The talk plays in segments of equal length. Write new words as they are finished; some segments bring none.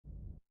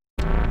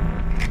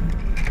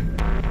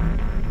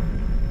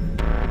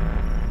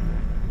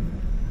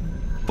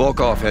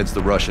Volkov heads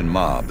the Russian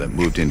mob that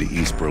moved into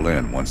East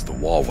Berlin once the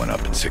wall went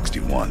up in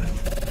 '61.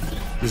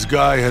 This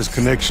guy has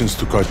connections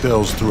to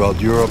cartels throughout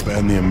Europe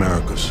and the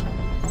Americas.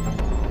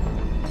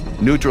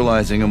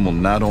 Neutralizing him will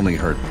not only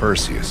hurt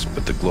Perseus,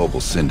 but the global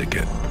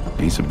syndicate.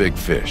 He's a big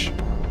fish.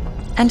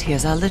 And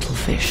here's our little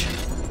fish,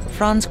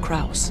 Franz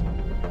Kraus.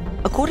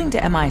 According to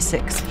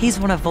MI6, he's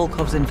one of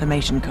Volkov's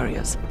information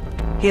couriers.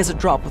 He has a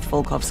drop with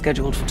Volkov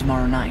scheduled for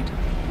tomorrow night.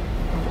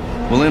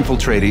 We'll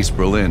infiltrate East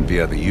Berlin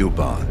via the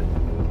U-Bahn.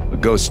 A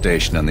ghost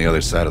station on the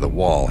other side of the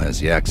wall has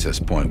the access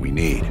point we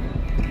need.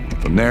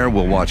 From there,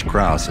 we'll watch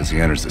Kraus as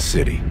he enters the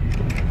city.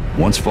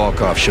 Once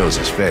Volkov shows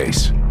his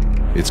face,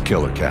 it's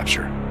killer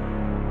capture.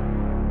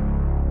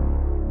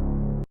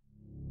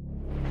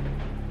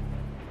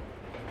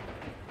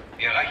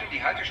 Wir erreichen die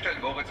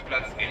Haltestelle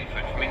Moritzplatz in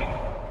 5 Minuten.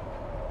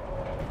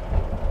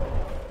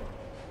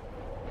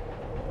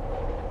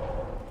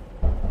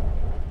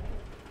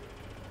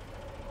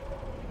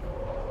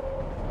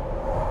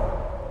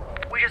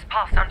 We just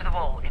passed under the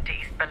wall into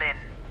East Berlin.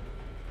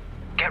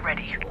 Get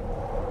ready.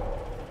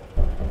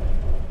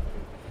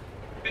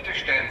 Bitte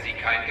stellen Sie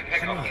kein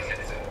Gepäck auf die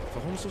Sitze.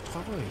 Warum so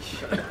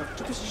traurig?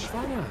 Du bist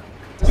schwanger.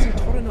 Das sind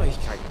tolle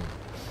Neuigkeiten.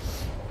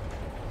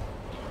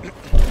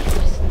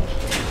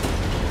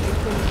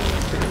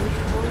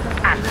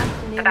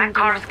 Anna, the back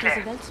car is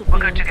clear. We're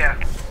good to go.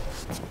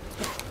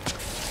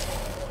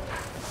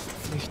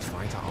 Nicht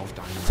weiter auf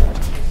deinen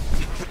Seite.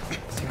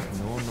 Sie hat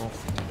nur noch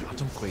den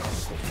Atomkreis im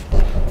Kopf.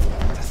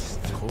 Das ist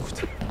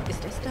verrückt.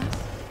 Ist es das?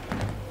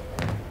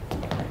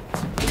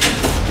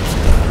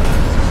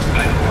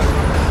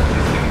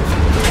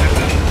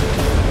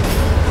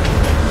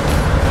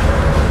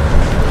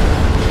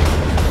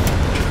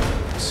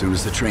 As soon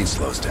as the train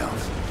slows down,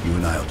 you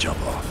and I'll jump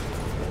off.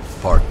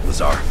 Park,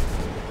 Lazar.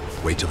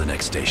 Wait till the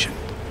next station.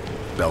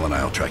 Bell and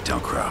I'll track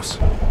down Kraus.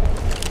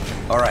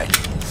 All right.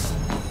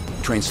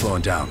 Train's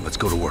slowing down. Let's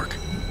go to work.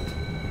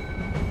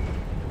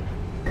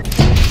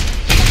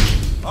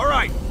 All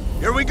right,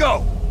 here we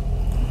go.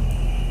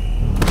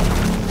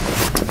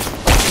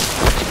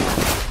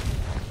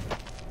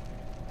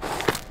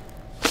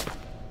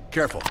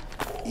 Careful.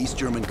 East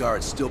German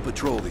guards still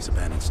patrol these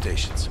abandoned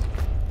stations.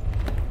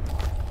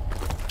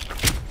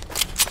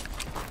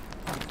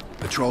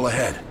 Patrol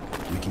ahead.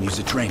 We can use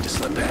a train to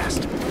slip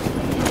past.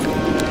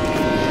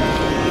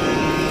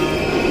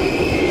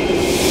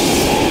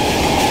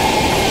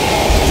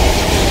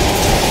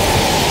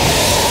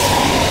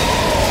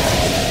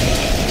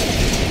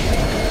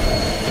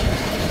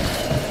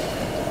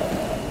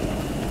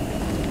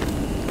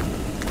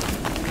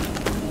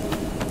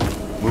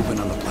 Movement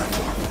on the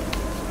platform.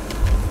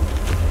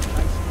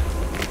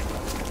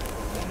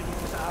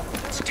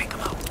 Let's take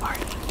them out. All right.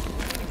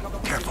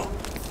 Careful.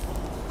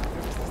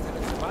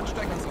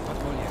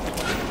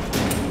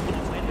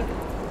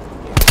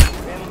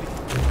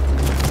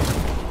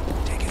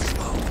 Take it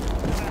slow.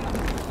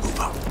 Move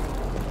up.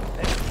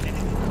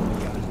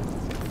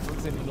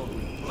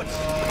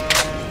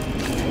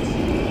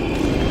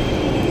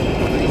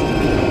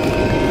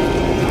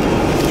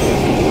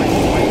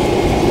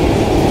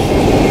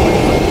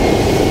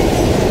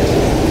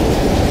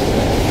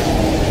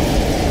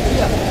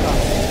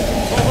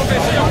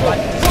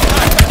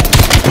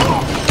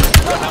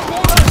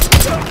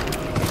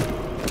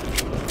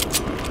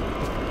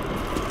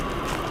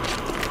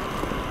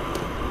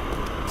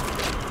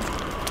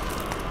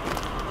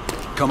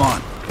 Come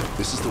on.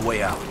 This is the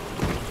way out.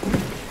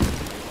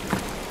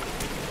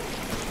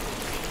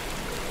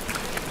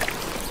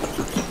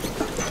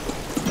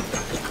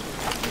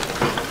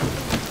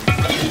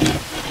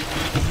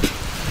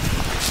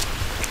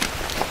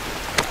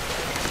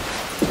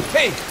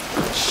 Hey!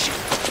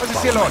 Was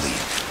ist hier los?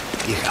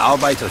 Ich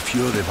arbeite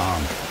für die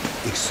Bahn.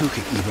 Ich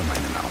suche über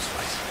meinen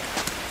Ausweis.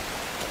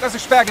 Das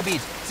ist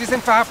Sperrgebiet. Sie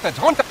sind verhaftet.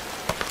 Runter!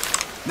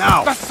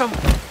 Now! Was zum...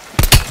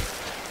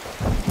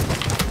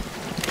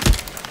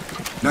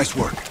 Nice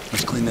work.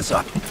 Let's clean this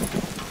up.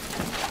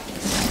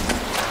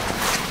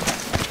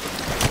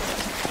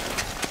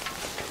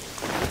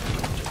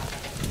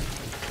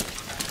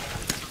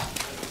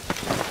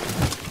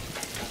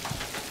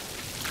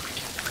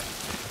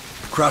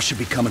 Kraus should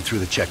be coming through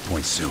the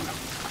checkpoint soon.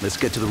 Let's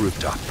get to the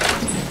rooftop.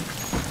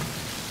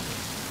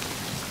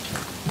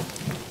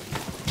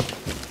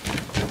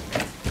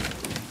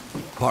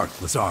 Park,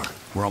 Lazar.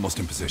 We're almost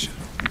in position.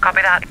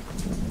 Copy that.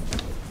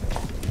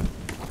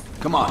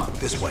 Come on,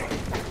 this way.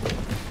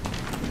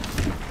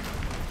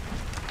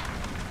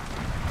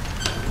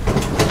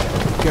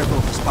 Careful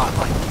of the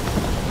spotlight.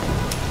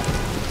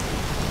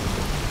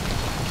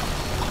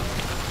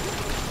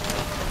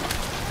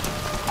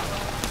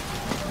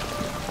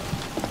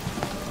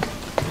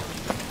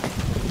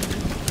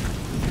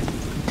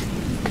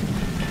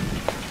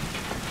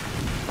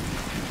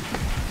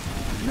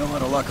 You know how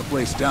to lock a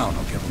place down,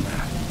 I'll give him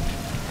that.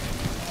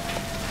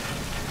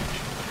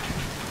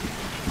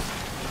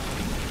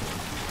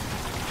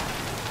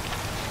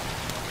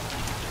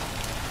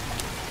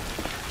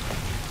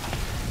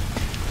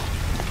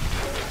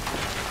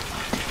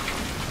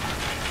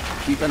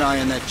 Keep an eye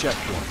on that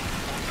checkpoint.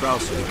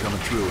 Kraus will be coming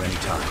through any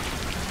time.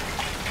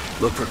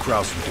 Look for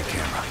Kraus with your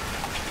camera.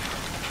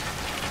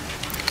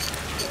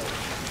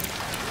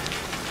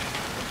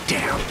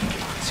 Damn.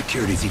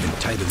 Security's even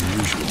tighter than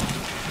usual.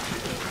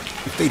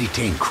 If they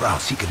detain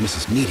Kraus, he could miss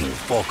his meeting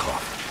with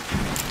Volkov.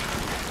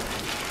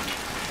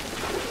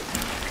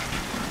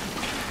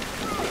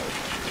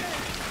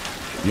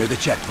 Near the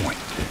checkpoint.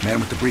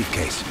 Man with the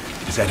briefcase.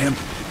 Is that him?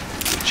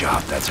 Good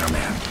job, that's our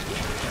man.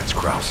 That's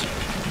Kraus.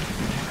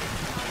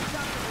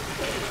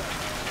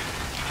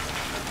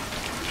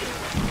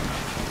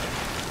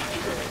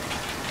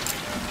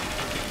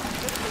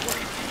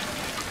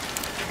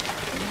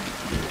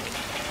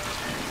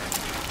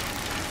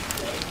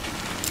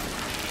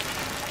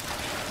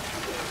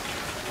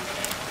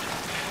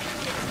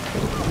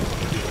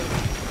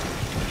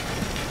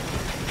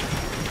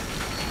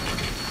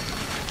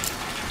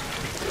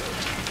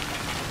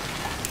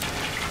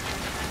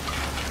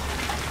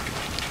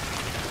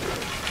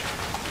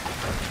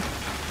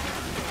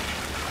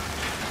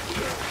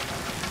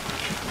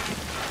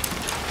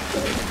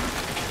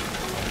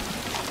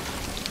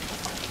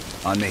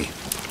 On me.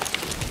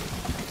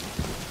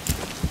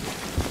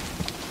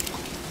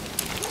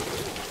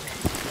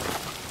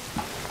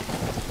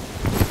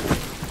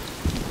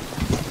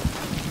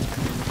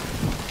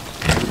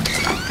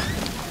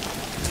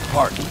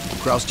 Hart,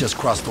 Kraus just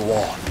crossed the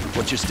wall.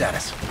 What's your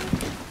status?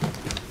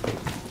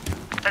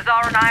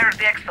 Azar and I are at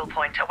the exfil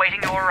point,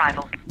 awaiting your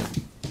arrival.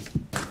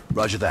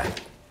 Roger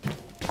that.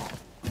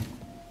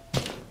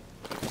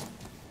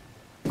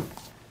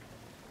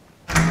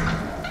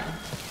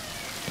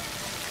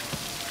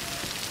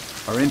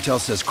 Our intel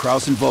says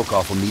Kraus and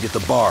Volkov will meet at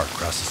the bar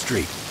across the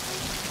street.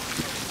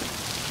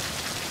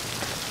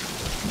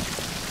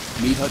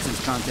 Meet Hudson's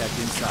contact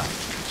inside.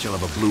 She'll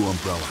have a blue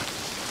umbrella.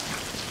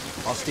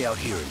 I'll stay out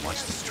here and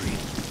watch the street.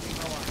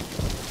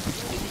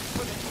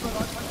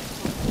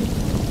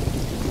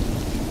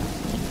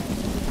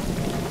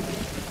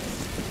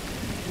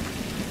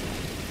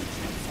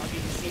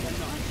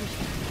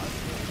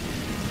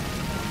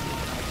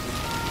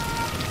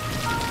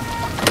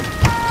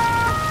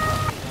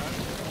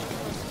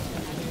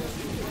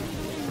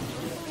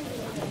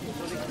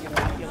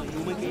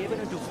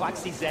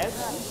 Sie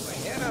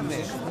selbst? Her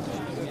damit.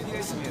 Hier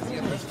ist mir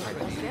sehr recht.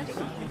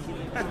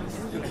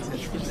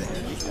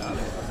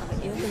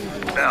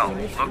 Bell,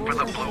 look for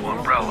the blue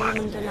umbrella.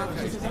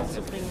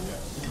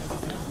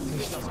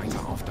 Nicht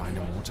weiter auf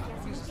deine Mutter.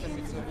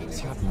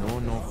 Sie hat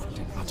nur noch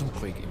den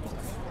Atembrief im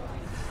Kopf.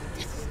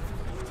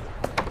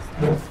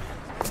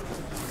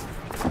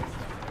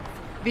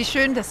 Wie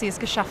schön, dass Sie es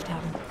geschafft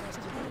haben.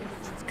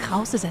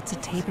 Krause set the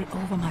table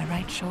over my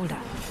right shoulder.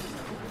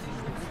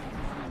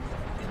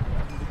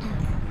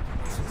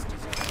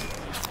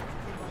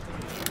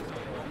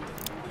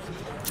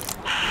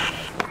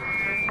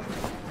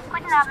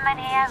 Guten Abend, mein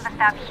Herr. Was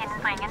darf ich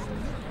Ihnen bringen?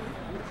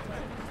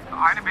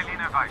 Eine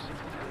Berliner Weiß.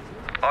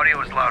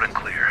 Audio is loud and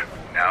clear.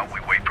 Now we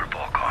wait for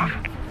Volkov.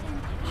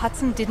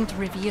 Hudson didn't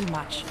reveal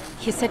much.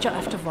 He said you're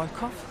after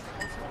Volkov?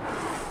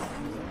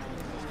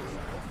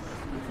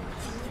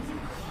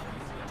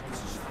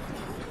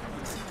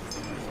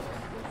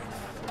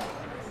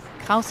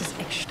 Kraus is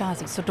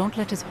ex-Stasi, so don't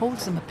let his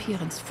wholesome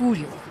appearance fool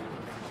you.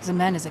 The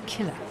man is a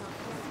killer.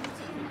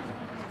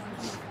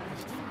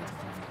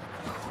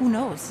 Who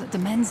knows? The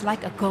man's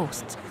like a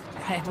ghost.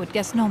 I would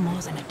guess no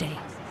more than a day.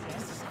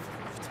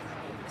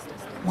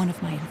 One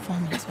of my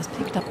informants was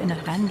picked up in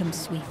a random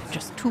sweep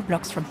just 2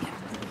 blocks from here.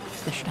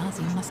 The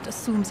Stasi must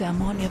assume they are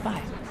more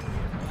nearby.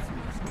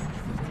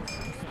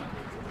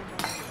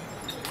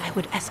 I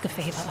would ask a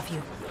favor of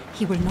you.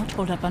 He will not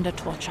hold up under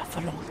torture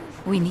for long.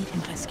 We need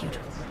him rescued.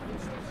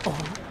 Or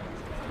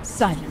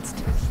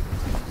silenced.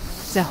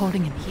 They're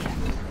holding him here.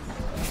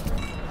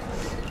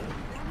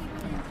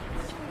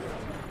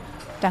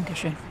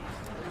 Dankeschön.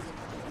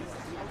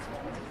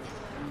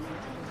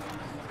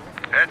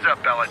 Heads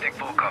up, Bell. I think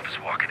Volkov is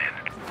walking in.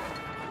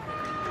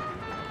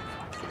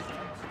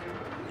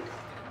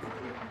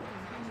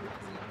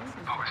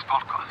 Wo ist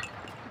Volkov?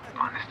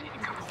 Man ist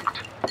Ihnen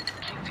gewogt.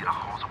 Gehen Sie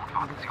nach Hause und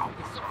warten Sie auf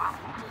unseren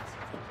Anruf.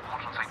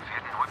 Holt uns ein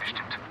Pferd neu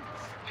bestimmt.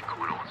 Wir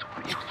kümmern uns um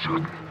Ihren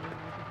Schaden.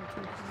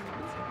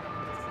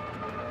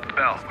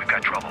 Bell, we've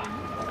got trouble.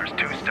 There's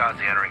 2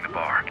 Stasi entering the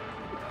bar.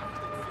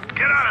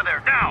 Get out of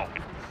there, now!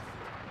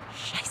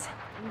 Scheiße.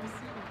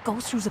 Go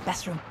through the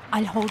bathroom.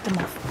 I'll hold them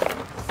off.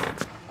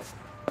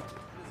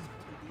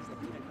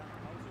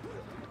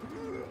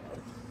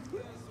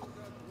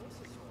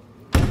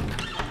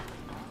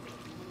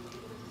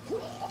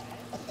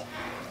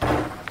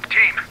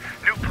 Team,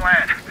 new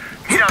plan.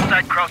 Meet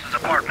outside Kraus's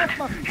apartment.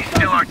 He's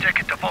still our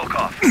ticket to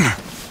Volkov.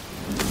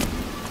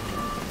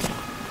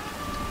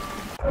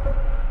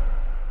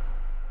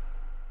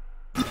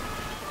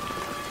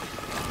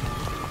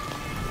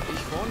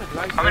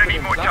 Gleich I'm gonna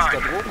need more Platz da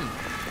time. droben.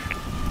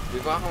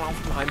 Wir waren auf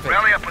dem Heimweg.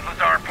 Rally up with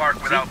Lazar Park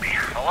without me.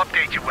 I'll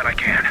update you when I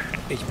can.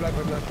 Ich bleibe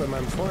heute Nacht bei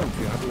meinem Freund.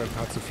 Wir hatten ein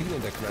paar zu viel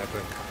in der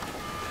Kneipe.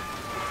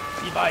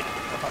 Die beiden.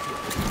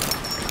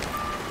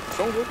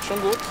 Schon gut,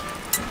 schon gut.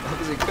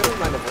 Aber Sie können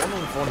meine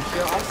Wohnung von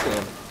hier aus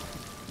sehen.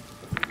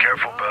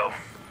 Careful, Bill.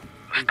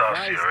 Ich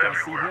weiß,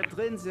 dass Sie hier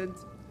drin sind.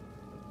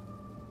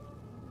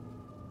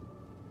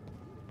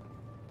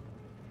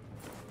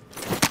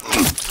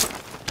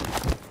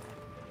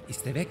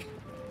 Ist er weg?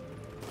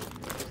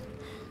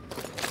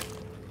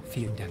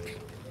 Vielen Dank.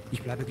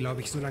 Ich bleibe,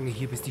 glaube ich, so lange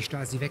hier, bis die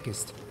Stasi weg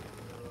ist.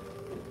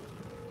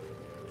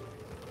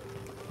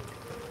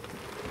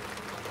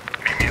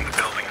 Meet me in the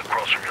building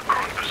across from your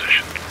current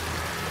position.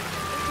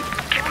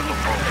 Keep a low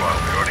profile.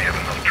 We already have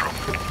enough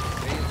trouble.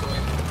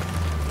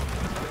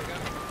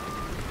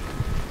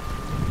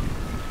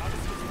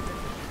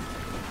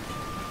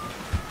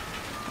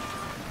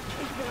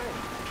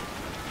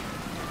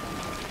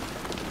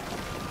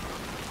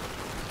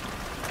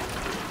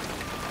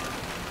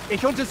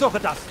 Ich untersuche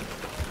das.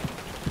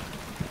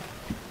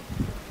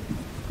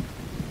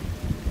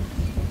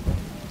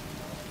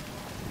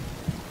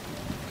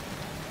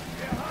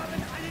 Wir haben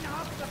einen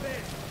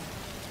Haftbefehl.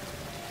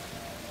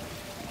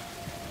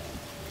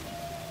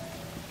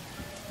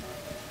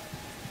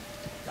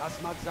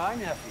 Das mag sein,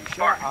 Herr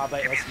Fischer,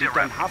 aber es liegt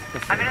ein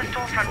Haftbefehl. I'm in a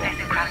storefront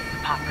facing Kraus's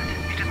apartment.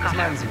 You just got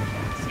Meinen out. Sie nicht?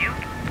 You?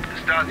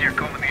 The Stasi are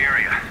combing the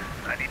area.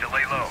 I need to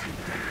lay low.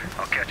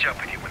 I'll catch up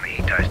with you when the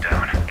heat dies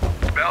down.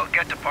 Bell,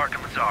 get to Park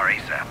and Lazar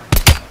ASAP.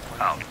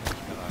 Out.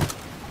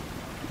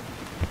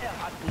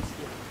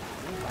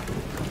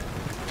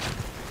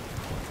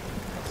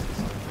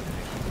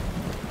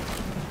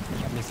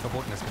 Ich habe nichts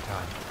Verbotenes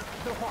getan.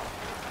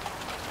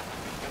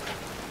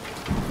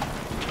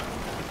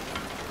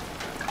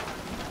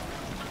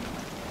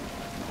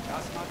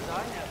 Das mag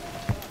sein, Herr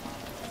Fischer.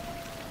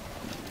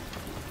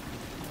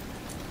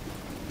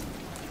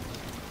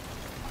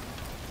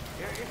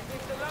 Er ist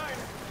nicht allein.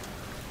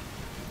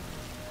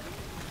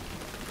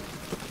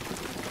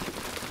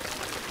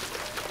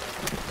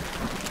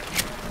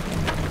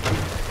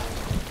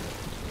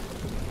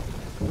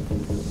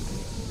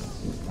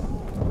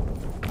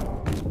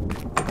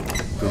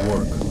 Good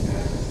work.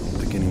 Don't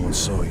think anyone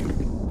saw you.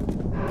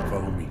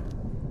 Follow me.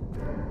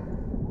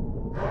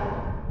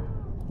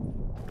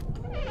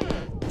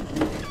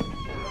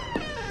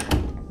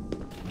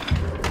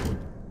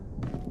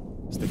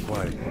 Stay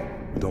quiet.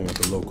 We don't want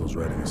the locals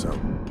ratting us out.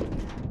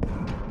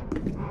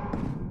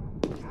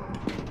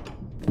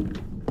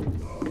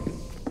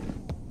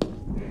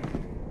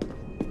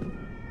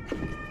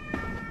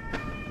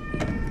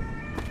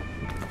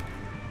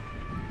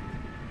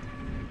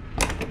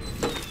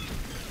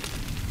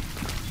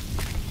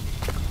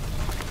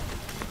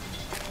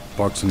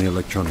 Park's in the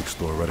electronics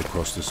store right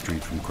across the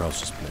street from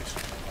Krause's place.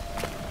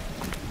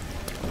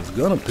 I was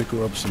gonna pick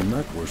her up some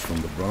knackwurst from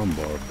the brown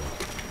bar, but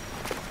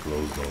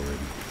closed already.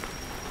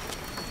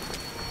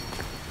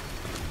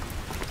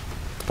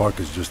 Park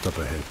is just up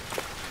ahead.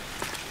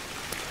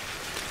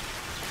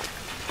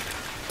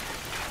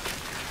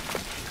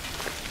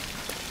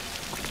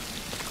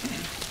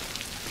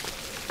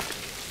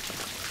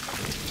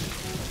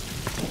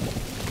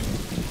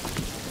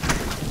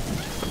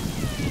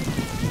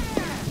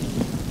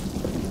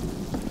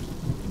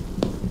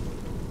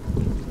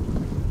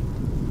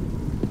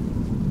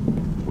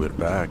 We're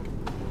back.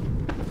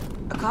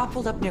 A car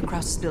pulled up near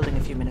Kraus's building a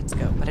few minutes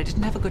ago, but I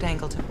didn't have a good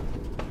angle to...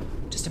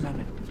 Just a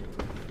moment.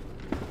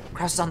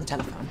 Kraus is on the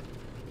telephone.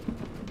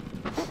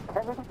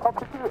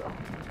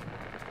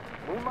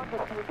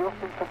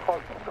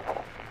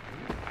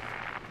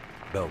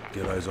 Bell,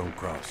 get eyes on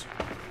Kraus.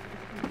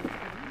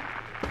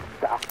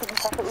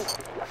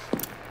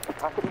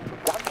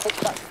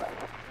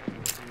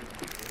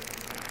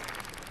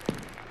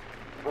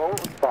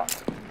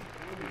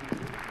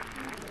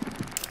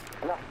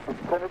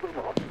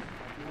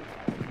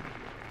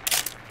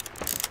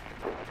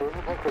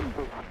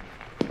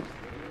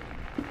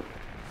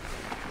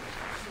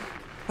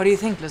 What do you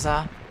think,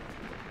 Lazar?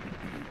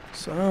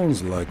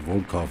 Sounds like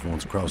Volkov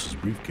wants Kraus's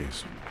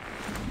briefcase.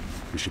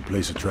 We should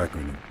place a tracker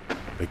in it.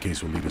 That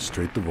case will lead us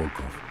straight to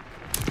Volkov.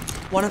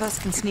 One of us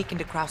can sneak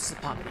into Kraus's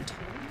apartment.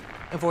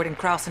 Avoiding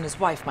Kraus and his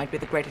wife might be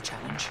the greater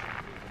challenge.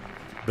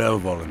 Bell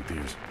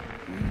volunteers.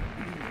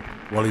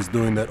 While he's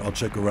doing that, I'll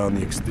check around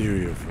the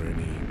exterior for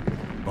any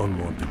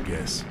unwanted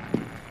guests.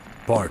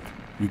 Park,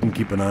 you can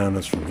keep an eye on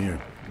us from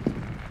here.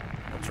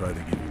 I'll try to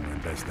give you my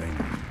best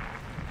angle.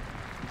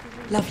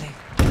 Lovely.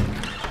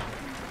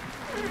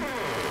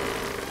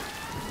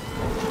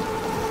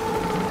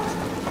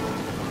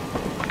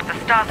 The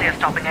Stasi are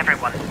stopping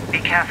everyone. Be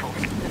careful.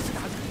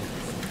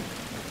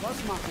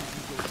 Was machen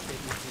Sie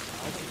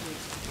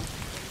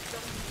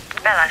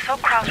so? Bell, I saw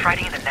Kraus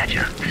writing in the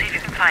ledger. See if you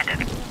can find it.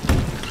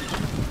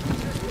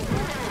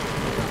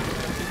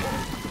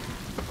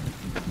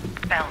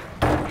 Bell,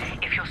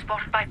 if you're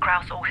spotted by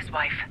Kraus or his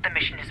wife, the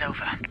mission is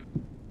over.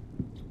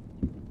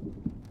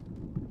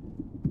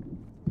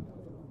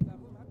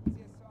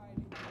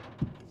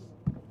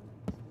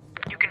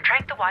 You can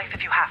trank the wife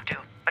if you have to,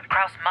 but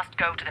Kraus must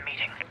go to the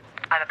meeting.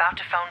 I'm about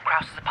to phone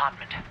Kraus's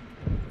apartment.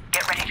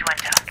 Get ready to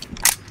enter.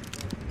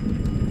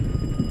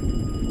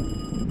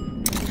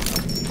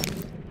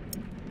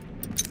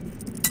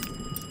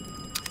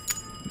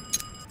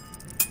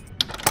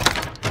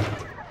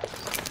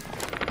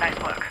 Nice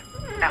work.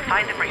 Now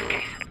find the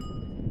briefcase.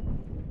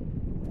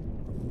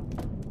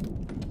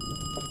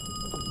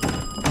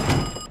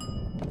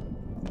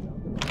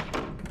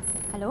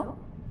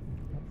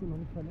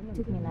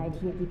 Tut mir leid,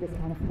 hier gibt es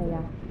keine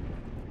Freya.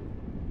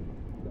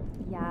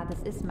 Ja, das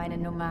ist meine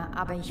Nummer,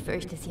 aber ich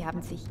fürchte, Sie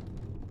haben sich...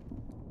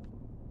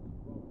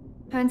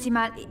 Hören Sie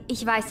mal,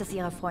 ich weiß, dass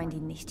Ihre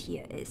Freundin nicht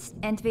hier ist.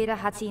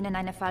 Entweder hat sie Ihnen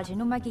eine falsche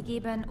Nummer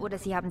gegeben oder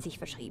Sie haben sich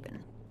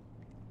verschrieben.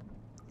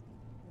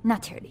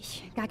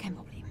 Natürlich, gar kein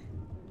Problem.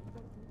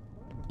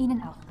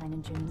 Ihnen auch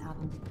einen schönen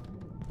Abend.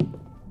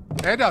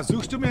 Edda,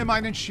 suchst du mir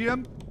meinen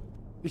Schirm?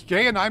 Ich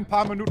gehe in ein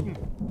paar Minuten.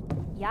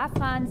 Ja,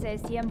 Franz, er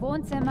ist hier im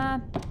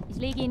Wohnzimmer. Ich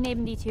lege ihn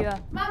neben die Tür.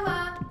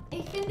 Mama,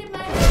 ich finde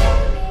meine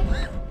Decke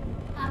nicht.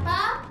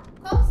 Papa,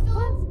 kommst du?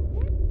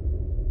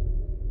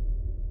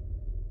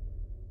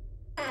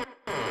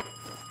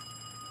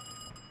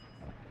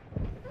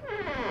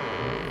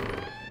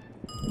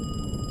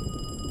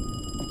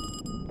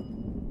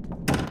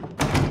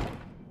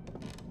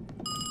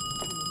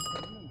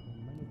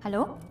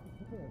 Hallo?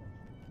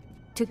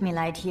 Tut mir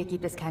leid, hier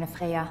gibt es keine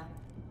Freya.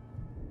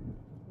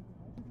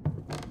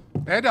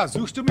 Edda,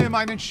 suchst du mir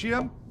meinen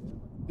Schirm?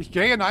 Ich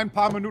gehe in ein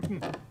paar Minuten.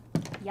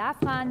 Ja,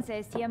 Franz, er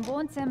ist hier im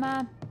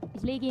Wohnzimmer.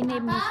 Ich lege ihn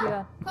neben die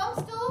Tür.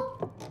 Kommst du?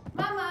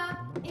 Mama,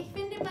 ich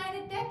finde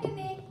meine Decke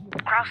nicht.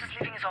 Kraus is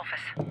leaving his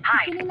office.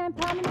 Hide. Ich bin in ein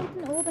paar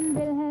Minuten oben,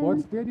 Wilhelm.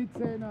 Putz dir die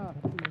Zähne ab.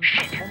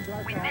 Shit,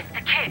 we missed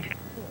the kid.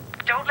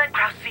 Don't let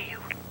Kraus see you.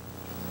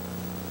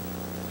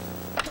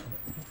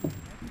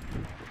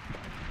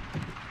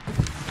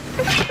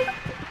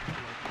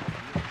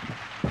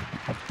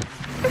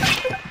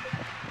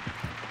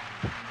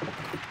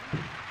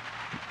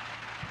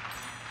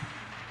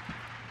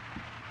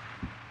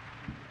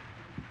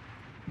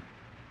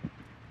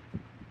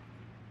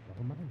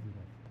 Warum machen Sie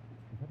das?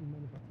 Ich habe Ihnen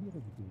meine Papiere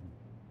gegeben.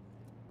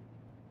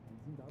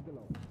 Sie sind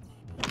abgelaufen.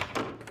 Ich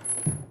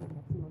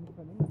habe sie noch nicht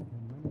verlängern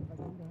können. Meine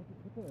Freunde hat die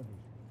Grippe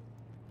erwischt.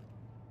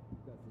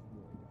 Das ist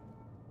mir egal.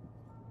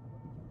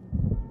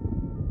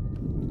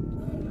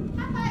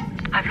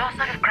 I've lost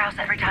sight of Kraus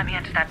every time he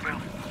enters that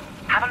room.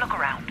 Have a look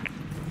around.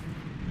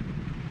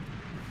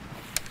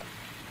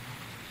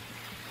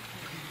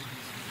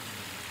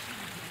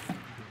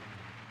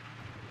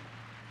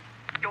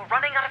 You're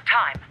running out of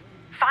time.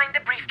 Find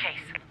the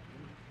briefcase.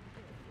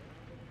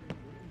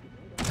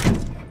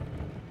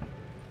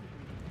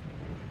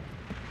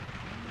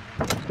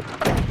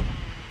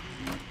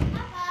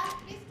 Papa,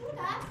 bist du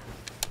das?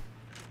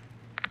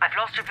 I've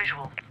lost your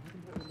visual.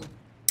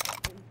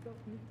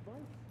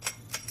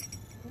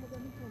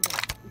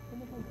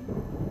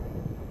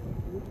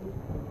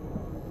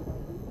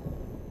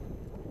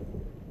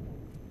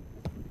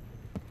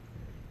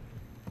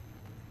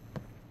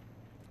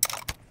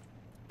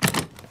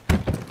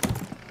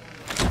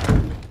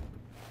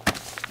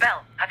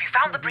 Bell, have you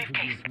found the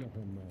briefcase?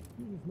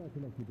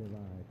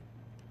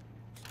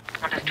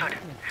 Understood.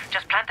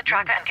 Just plant the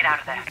tracker and get out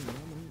of there.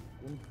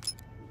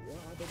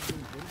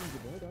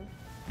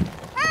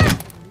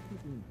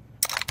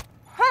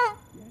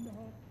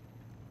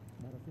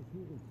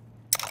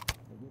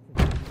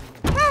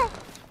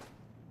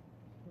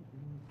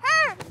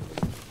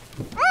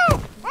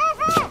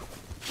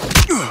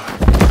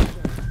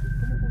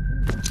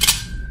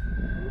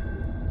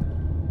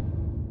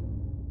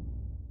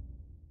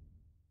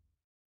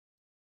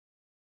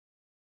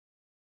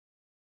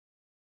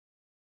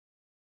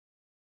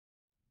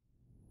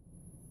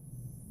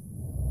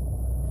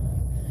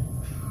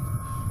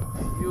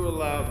 You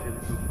allowed him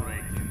to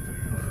break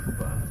into your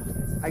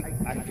bus.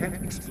 I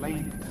can't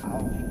explain how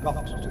he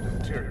got to the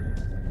material.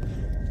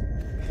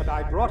 But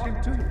I brought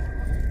him to you.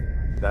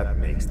 That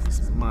makes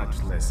this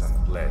much less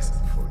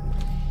unpleasant for you.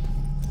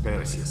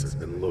 Perseus has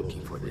been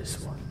looking for this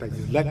one. But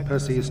you let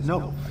Perseus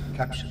know I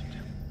captured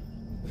him.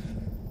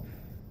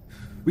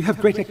 We have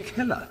Greater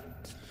Killer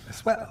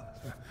as well.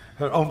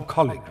 Her own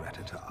colleague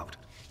ratted her out.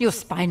 You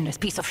spineless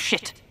piece of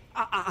shit.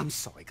 I'm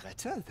sorry,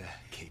 Greta. The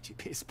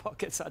KGB's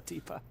pockets are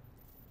deeper.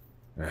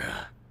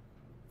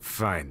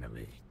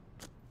 Finally.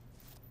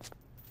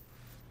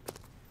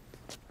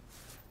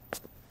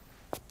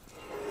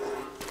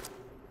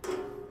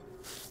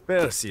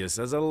 Perseus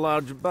has a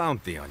large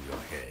bounty on your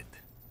head.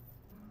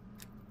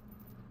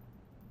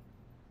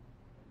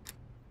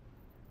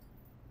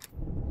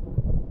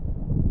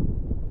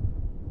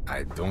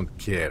 I don't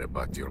care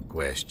about your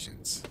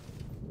questions.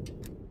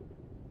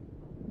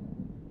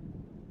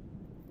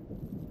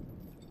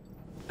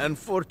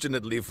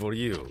 Unfortunately for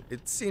you,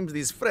 it seems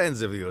these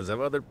friends of yours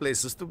have other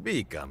places to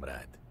be,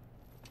 comrade.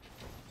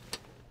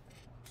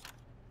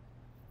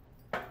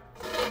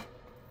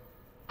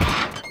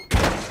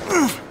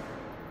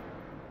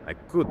 I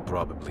could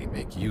probably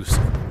make use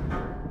of you,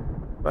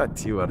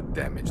 but you are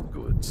damaged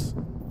goods.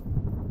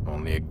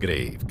 Only a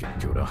grave can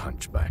cure a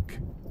hunchback.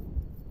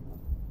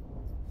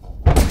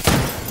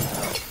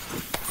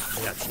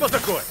 Что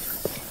такое?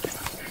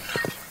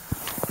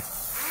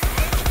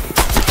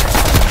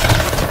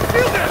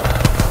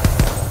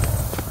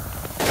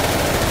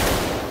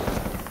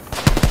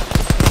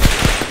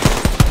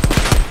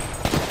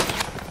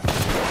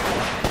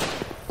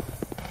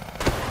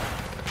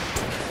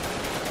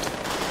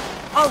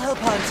 I'll help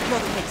her and secure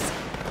the case.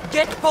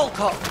 Get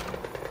Volkov!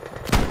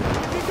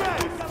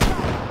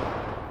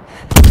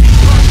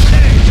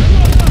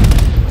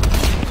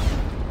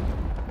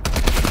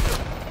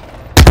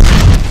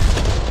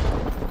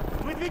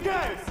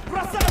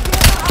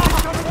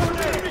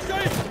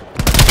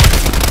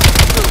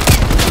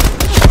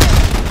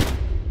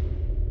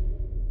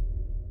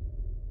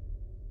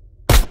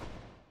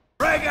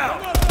 Frag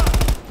out!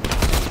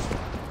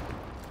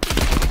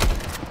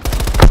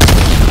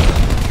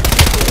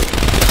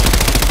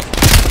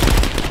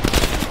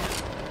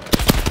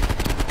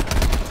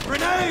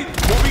 Grenade!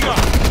 Moving up!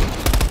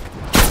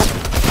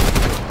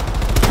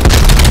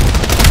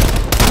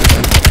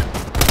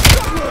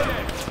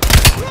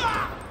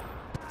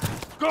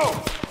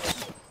 Go!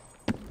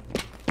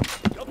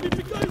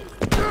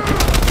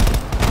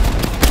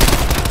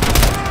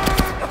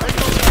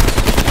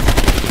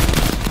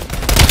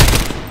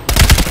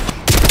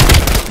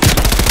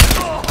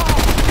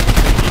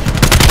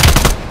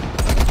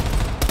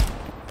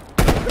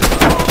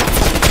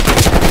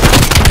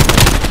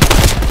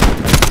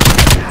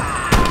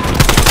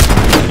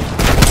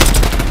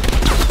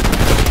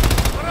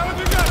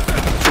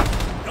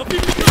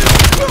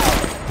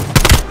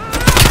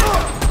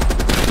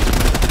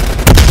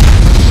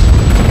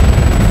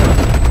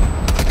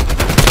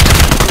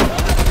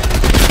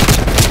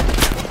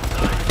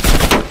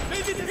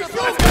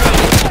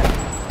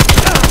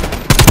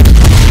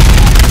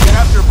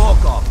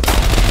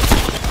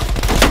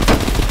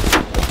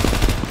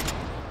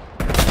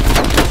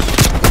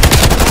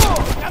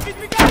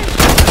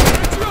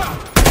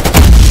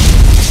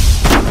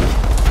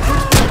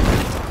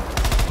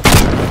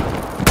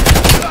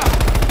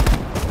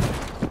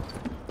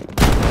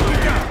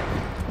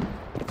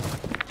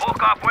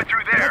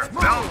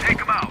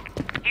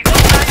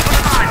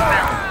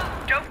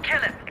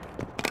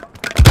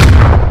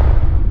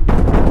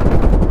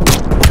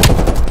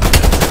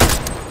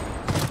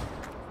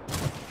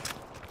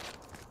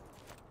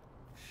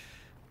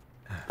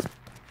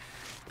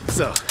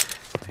 So,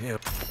 yeah.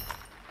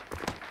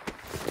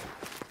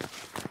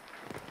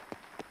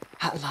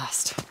 At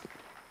last.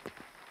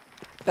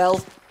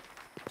 Bell,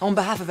 on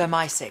behalf of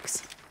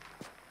MI6,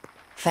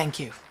 thank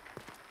you.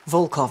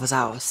 Volkov is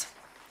ours.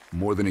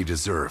 More than he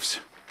deserves.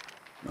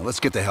 Now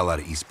let's get the hell out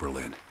of East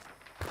Berlin.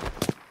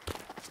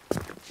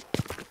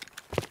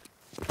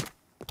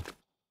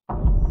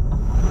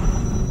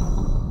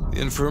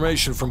 The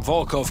information from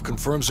Volkov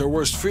confirms our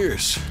worst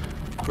fears.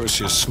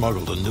 Perseus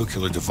smuggled a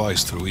nuclear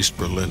device through East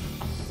Berlin.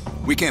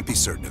 We can't be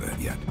certain of that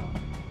yet.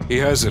 He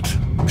has it.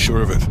 I'm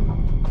sure of it.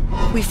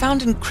 We found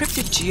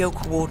encrypted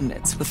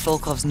geo-coordinates with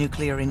Volkov's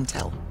nuclear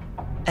intel.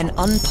 An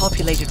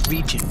unpopulated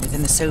region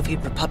within the Soviet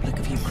Republic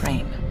of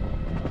Ukraine.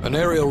 An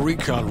aerial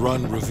recon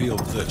run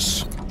revealed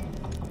this.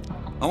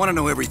 I want to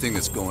know everything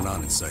that's going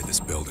on inside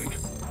this building.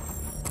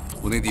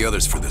 We'll need the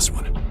others for this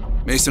one.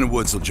 Mason and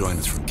Woods will join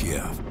us from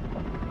Kiev.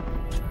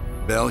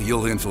 Bell,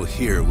 you'll infil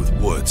here with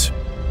Woods.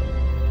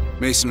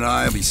 Mason and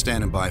I will be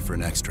standing by for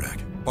an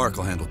extract. Park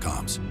will handle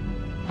comms.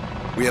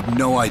 We have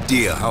no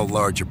idea how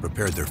large or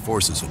prepared their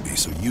forces will be,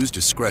 so use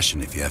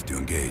discretion if you have to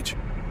engage.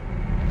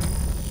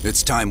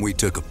 It's time we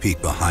took a peek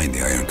behind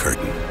the Iron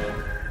Curtain.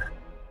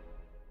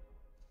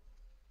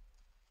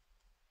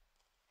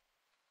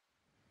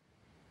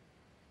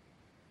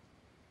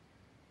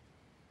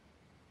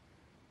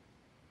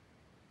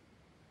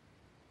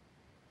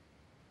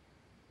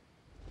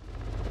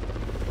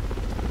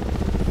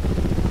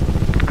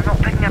 I'm not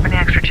picking up any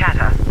extra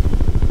chatter.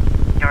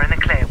 You're in the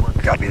clear,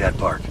 Woods. Copy that,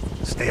 Park.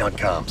 Stay on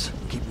comms.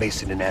 Keep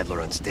Mason and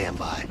Adler on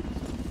standby.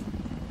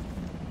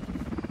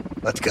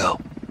 Let's go.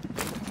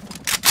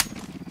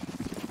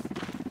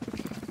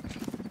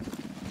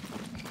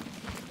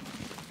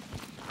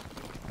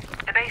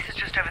 The base is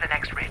just over the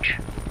next ridge.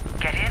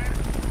 Get in,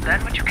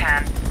 learn what you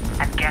can,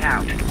 and get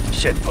out.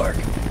 Shit, Park.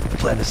 I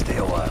plan to stay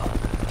a while.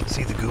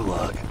 See the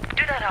gulag.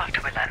 Do that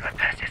after we learn what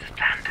Perseus has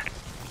planned.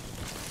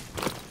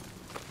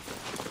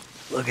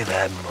 Look at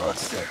that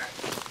monster.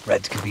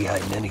 Reds could be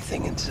hiding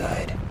anything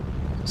inside.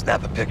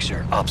 Snap a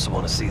picture. Ops will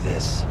want to see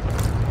this.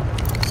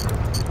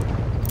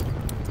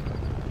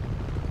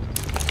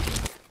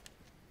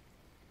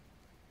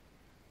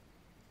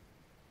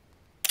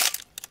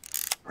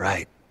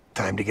 Right.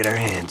 Time to get our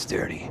hands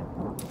dirty.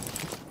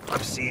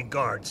 I'm seeing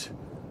guards.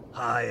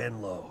 High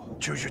and low.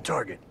 Choose your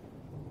target.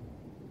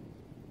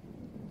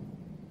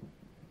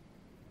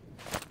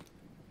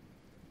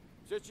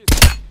 Out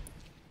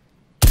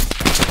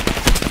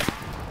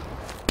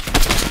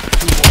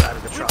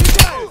of the truck.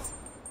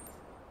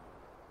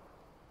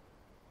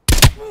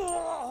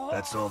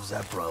 That solves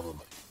that problem.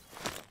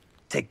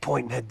 Take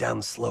point and head down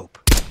the slope.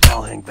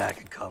 I'll hang back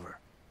and cover.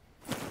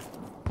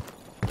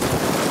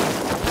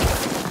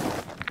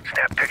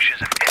 Snap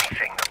pictures of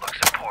anything that looks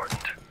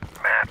important.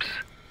 Maps,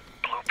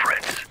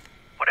 blueprints,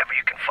 whatever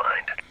you can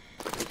find.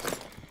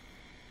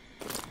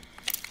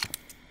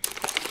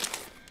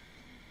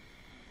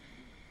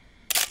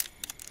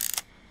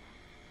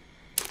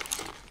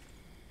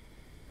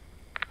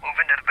 Move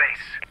into the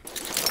base.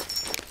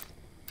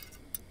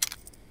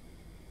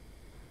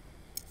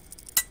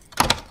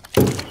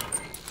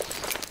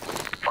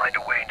 Find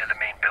a way into the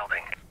main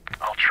building.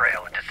 I'll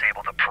trail and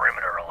disable the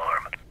perimeter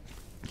alarm.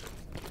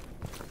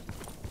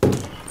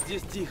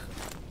 Здесь тихо.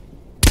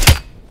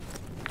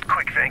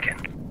 Quick thinking.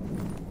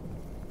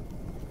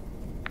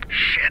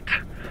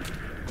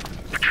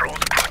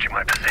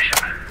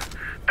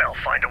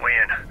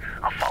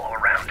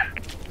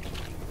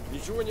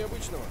 Ничего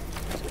необычного.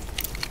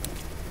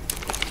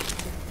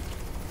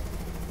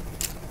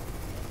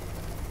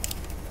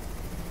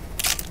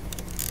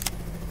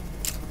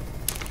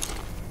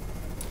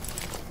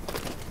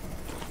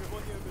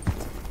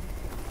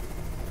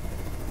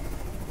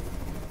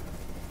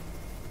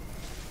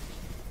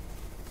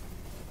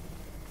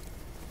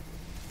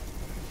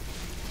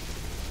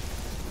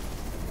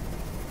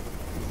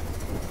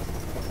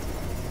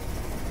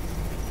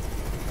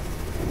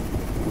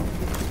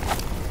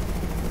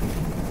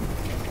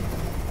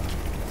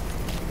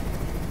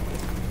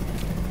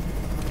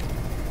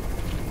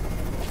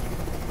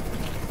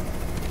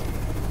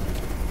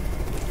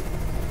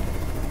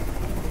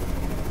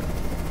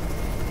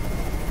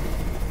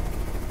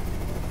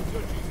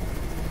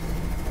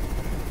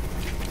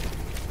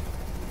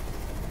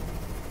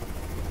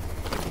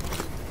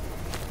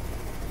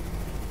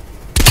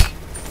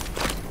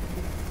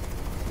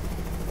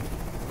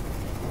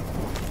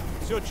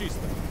 Все чисто.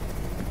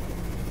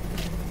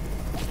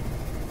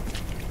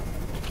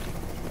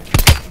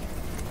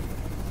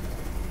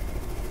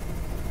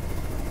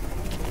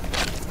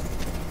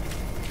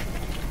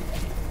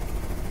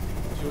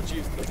 Все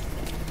чисто.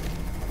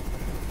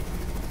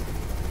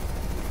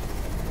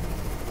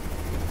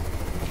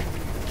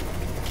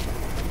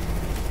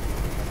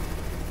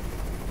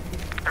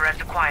 The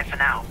rest are quiet for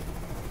now.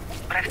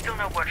 But I've still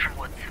no word from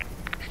Woods.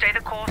 Stay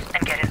the course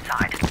and get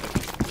inside.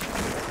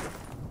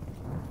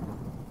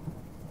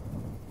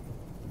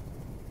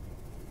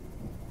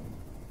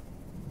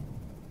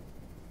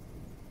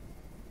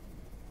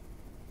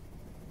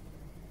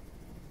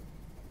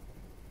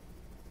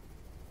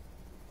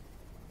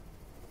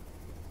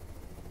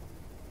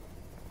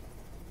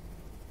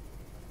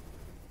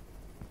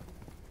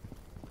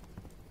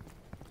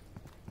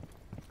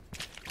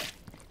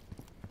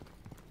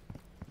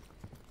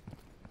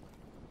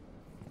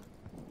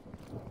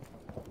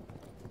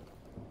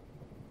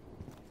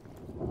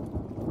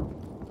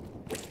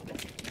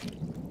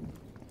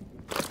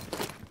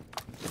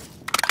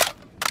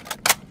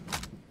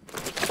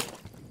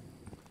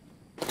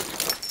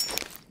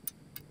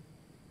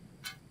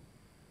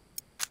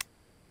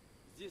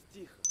 Здесь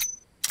тихо.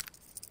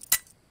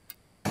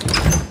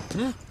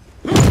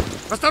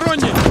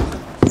 Посторонний!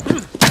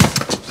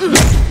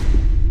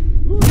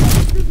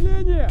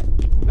 Замедление!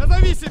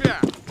 Назови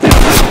себя!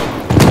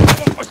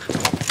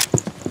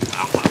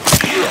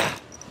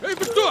 Эй,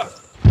 ты кто?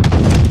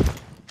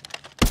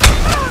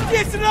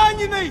 Здесь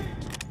раненый!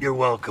 You're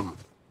welcome.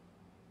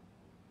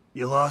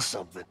 You lost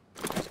something.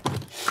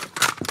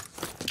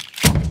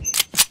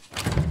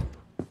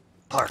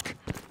 Park.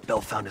 Bell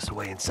found us a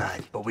way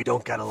inside, but we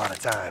don't got a lot of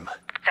time.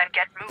 Then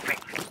get moving.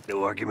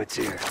 No arguments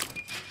here.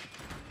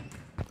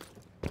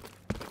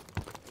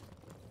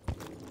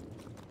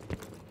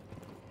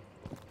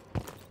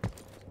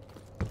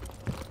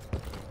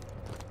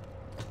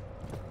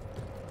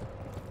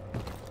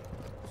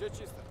 Все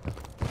чисто.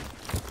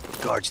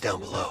 Guards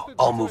down below.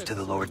 I'll move to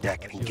the lower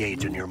deck and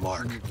engage on your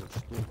mark.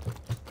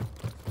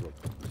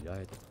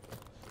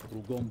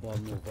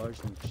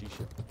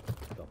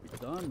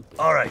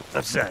 All right,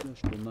 I'm set.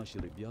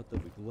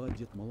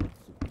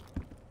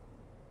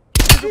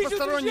 Вижу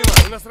постороннего!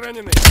 У нас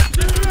раненый!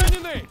 Здесь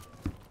раненый!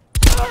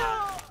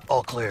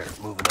 All clear.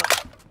 Moving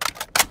up.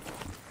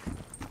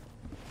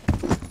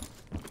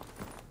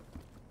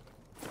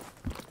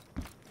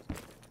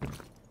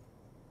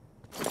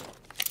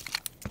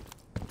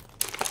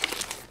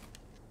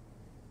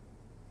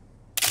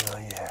 Oh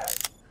yeah.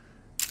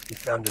 We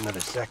found another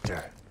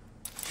sector.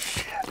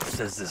 It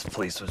says this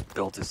place was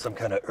built as some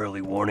kind of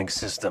early warning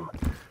system.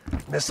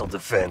 Missile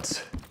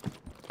defense.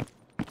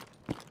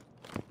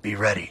 Be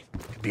ready.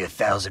 Could be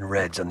 1,000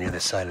 Reds on the other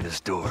side of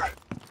this door.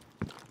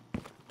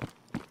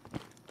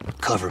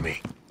 Cover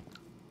me.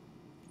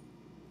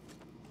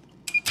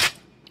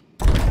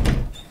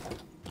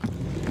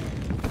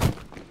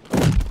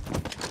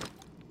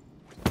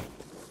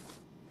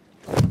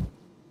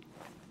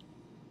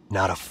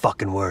 Not a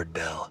fucking word,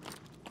 Bell.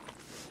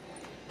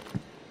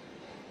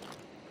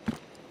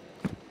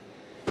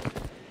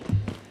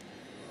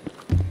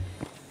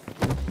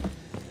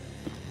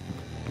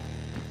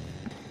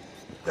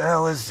 The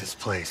hell is this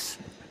place?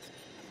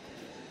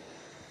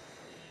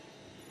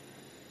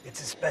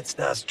 It's a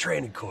Spetsnaz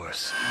training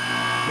course.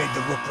 Made to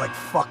look like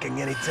fucking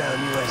Anytown,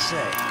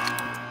 USA.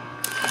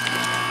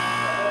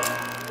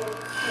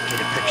 Get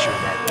a picture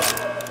of that.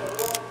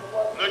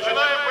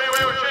 Начинаем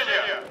боевые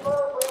учения!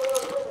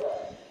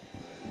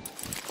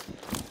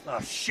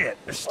 Oh shit,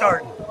 they're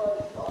starting.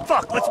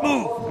 Fuck, let's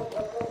move!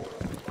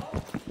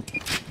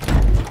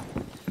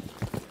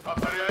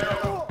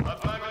 Повторяю,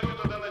 1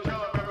 минута до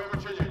начала боевых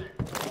учений.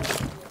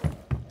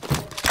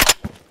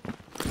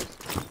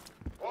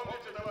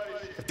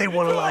 If they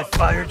want a live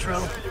fire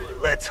drill,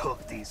 let's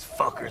hook these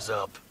fuckers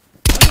up.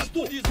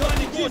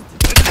 Incoming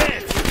grenade!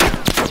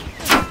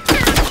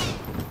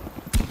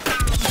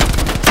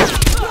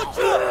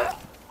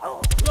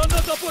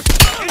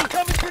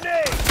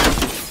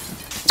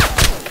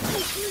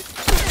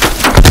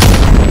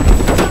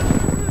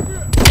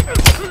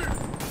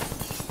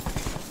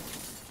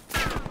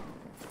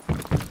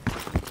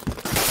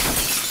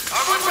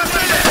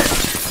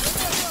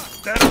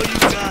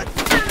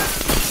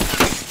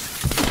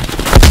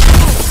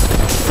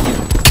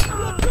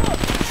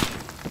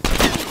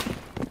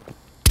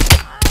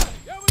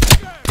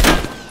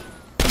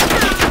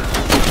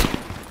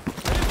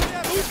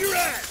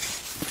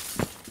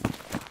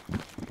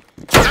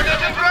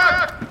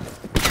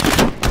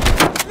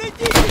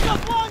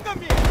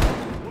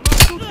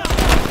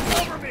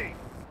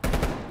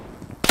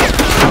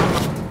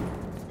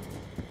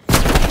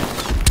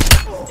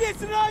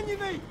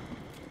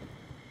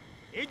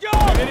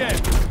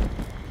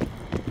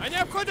 Они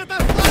обходят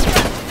нас флангом!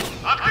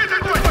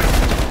 Открытый бой!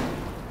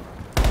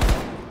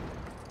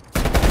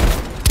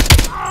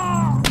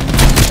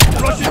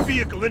 Russian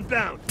vehicle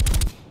inbound!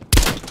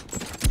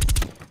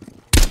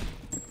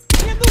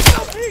 Не нужно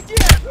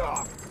прикид!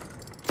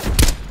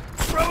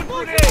 Throwing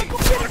grenade!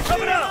 They're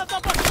coming up!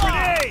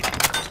 Grenade!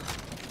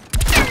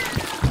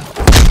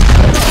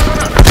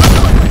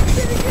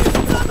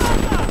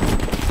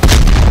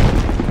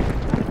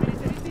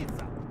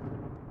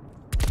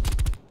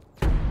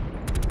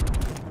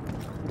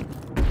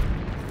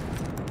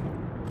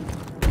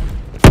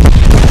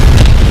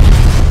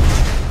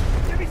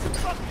 Give me some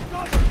fucking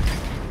cover!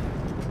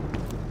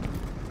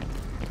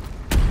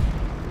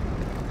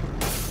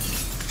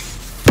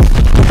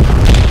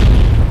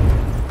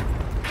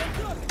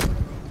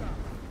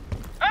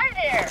 Hi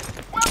there!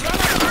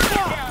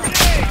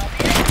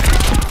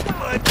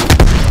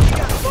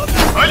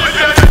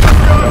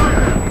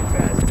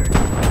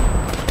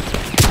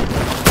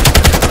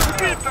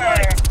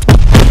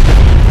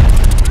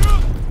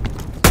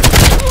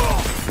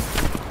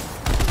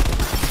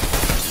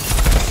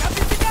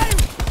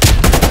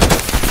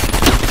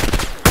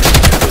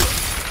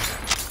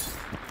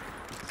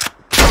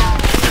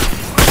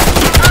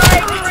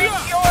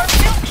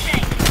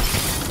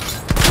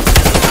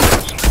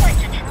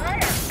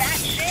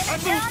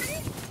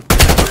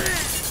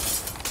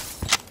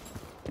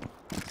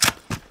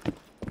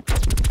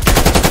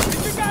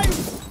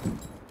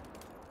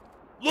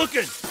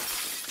 Looking!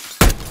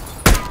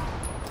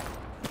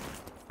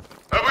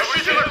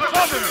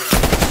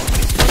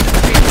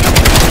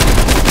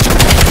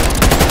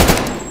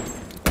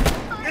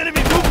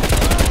 Enemy moving!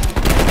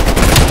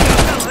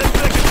 Now head to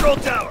the control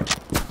tower!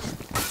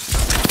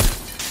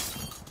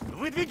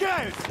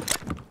 Выдвигаются!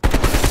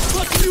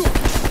 Смотрю!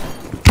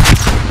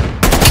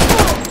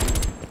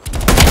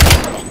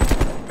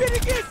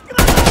 Берегись,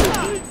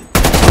 граната!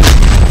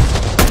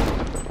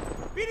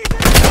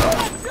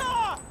 Перезаряжайся!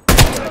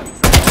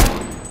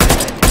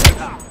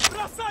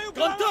 Бросаю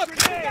гранату!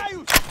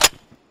 Двигаюсь!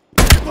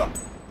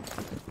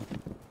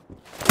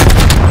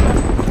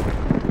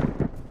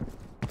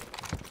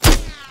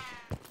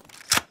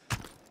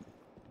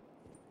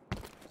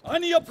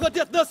 Они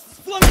обходят нас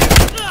с фланга!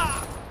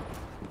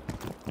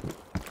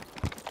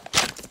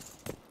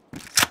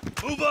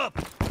 Move up!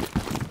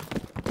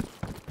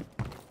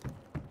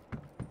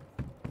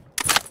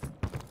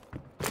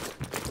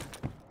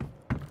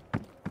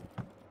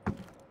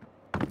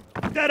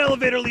 That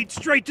elevator leads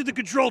straight to the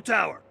control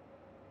tower!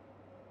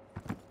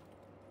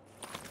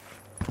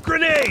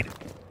 Grenade!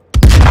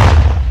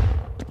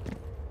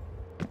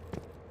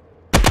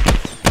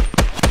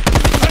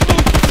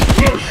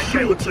 That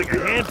guy looks like a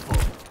handful.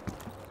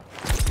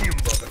 You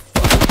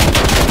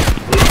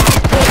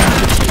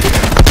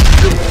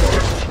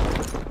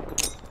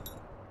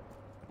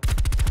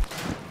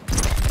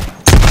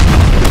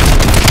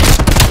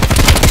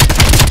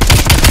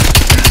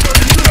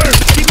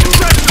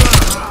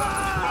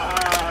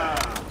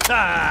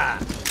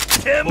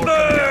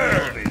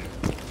Timber!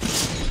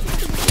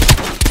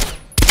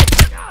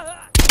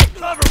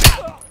 Cover me!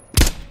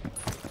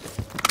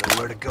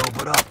 Nowhere to go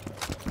but up.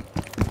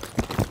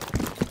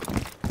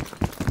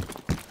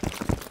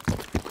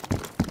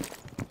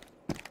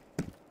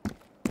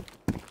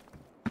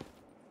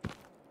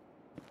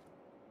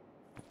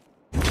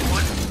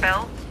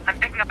 Bell, I'm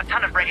picking up a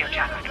ton of radio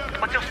chatter.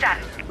 What's your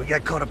status? We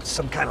got caught up in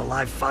some kind of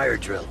live fire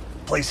drill.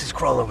 Place is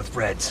crawling with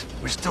Reds.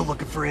 We're still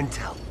looking for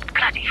intel.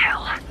 Bloody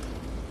hell.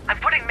 I'm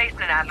putting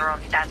Mason and Adler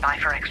on standby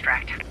for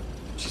extract.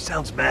 She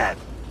sounds mad.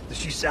 Does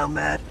she sound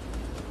mad?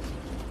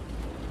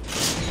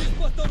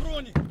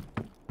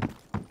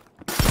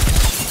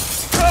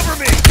 Cover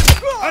me!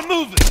 I'm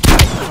moving!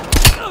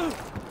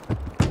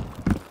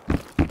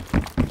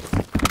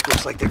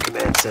 Looks like their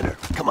command center.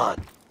 Come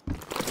on.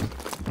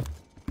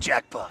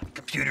 Jackpot,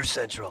 Computer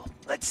Central.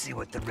 Let's see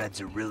what the Reds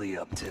are really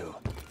up to.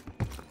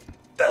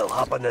 Bell,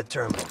 hop on that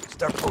terminal.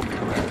 Start poking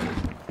around.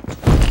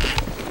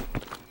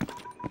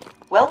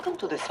 Welcome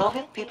to the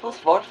Soviet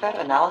People's Warfare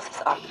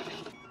Analysis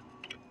Archive.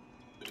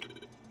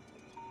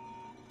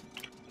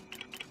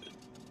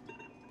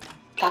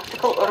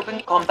 Tactical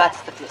Urban Combat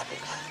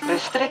Statistics.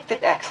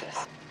 Restricted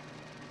access.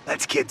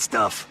 That's kid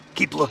stuff.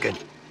 Keep looking.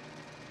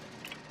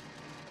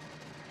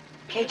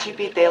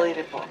 KGB Daily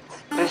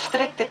Reports.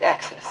 Restricted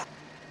access.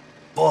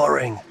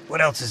 Boring. What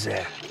else is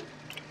there?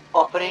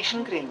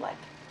 Operation Greenlight.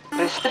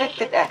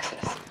 Restricted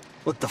access.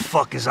 What the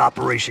fuck is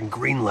Operation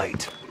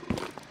Greenlight?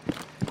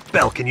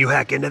 Bell, can you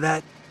hack into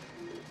that?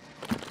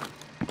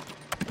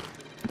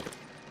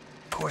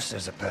 Of course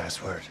there's a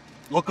password.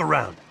 Look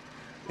around.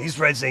 These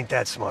Reds ain't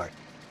that smart.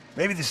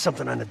 Maybe there's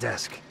something on the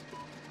desk.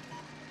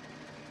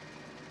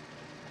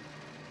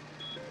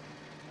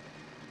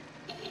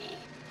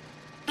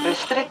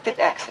 Restricted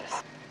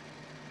access.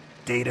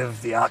 Date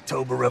of the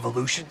October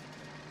Revolution?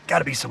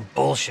 Gotta be some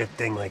bullshit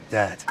thing like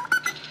that.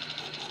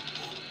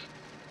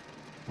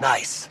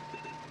 Nice.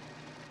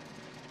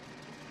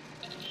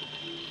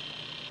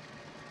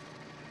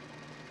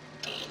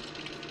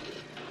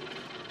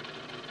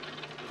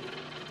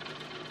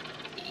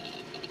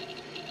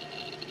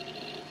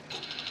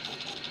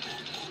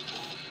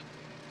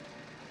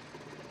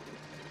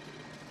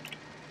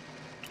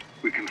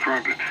 We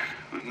confirmed it.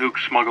 The nuke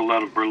smuggled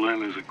out of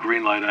Berlin is a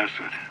green light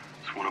asset.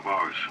 It's one of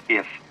ours.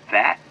 If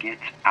that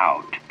gets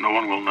out... No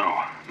one will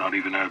know, not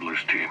even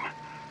Adler's team.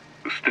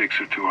 The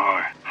stakes are too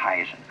high.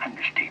 High is an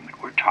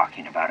understatement. We're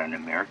talking about an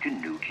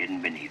American nuke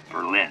hidden beneath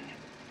Berlin.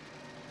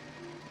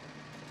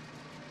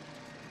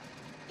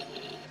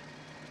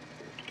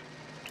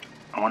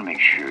 I want to make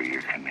sure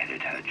you're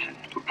committed, Hudson.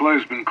 The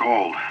play's been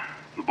called.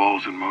 The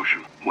ball's in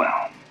motion.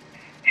 Well,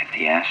 if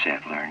the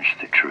asset learns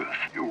the truth...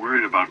 You're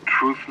worried about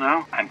truth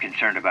now? I'm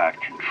concerned about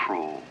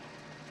control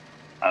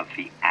of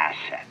the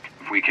asset.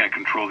 If we can't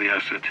control the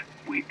asset,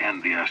 we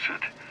end the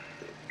asset.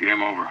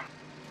 Game over.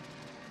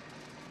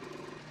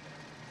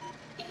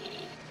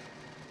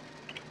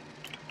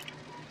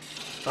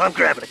 I'm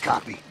grabbing a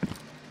copy.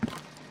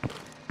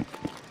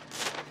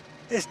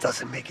 This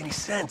doesn't make any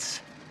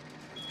sense.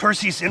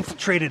 Perseus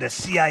infiltrated a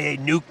CIA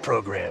nuke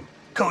program,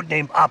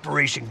 codenamed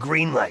Operation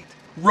Greenlight,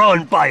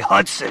 run by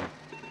Hudson.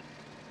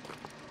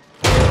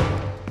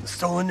 The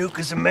stolen nuke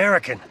is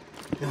American,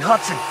 and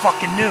Hudson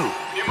fucking knew.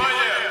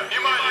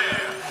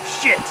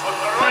 Shit!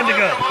 Time to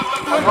go.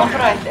 I'm off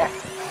right there.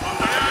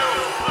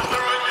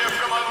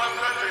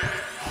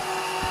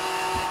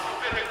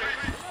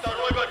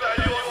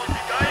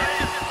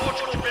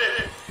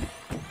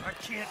 I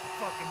can't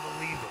fucking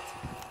believe it.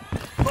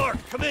 Park,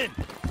 come in.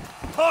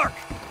 Park!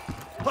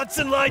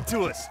 Hudson lied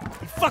to us.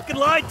 He fucking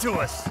lied to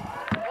us.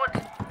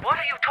 What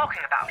are you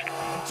talking about?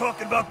 I'm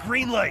talking about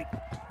Greenlight.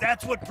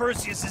 That's what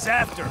Perseus is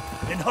after,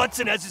 and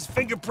Hudson has his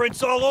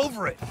fingerprints all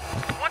over it.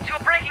 What's your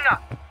breaking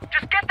up?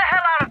 Just get the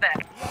hell out of there!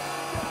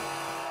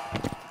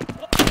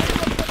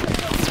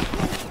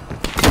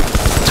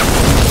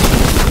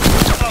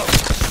 Oh,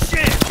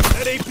 shit!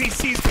 That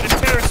APC's gonna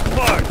tear us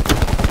apart.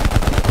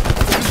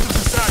 Use the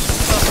facade to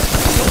stop it.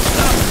 Don't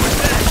stop it, we're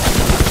dead.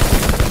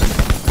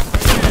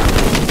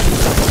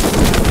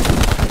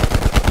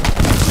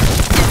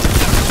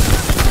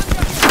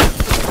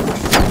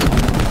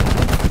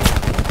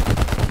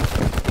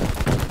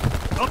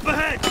 Up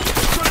ahead!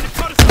 They're trying to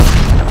cut us off!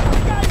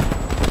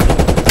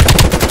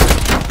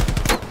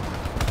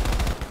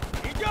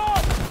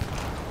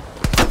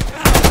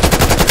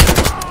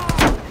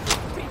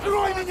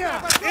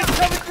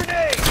 Incoming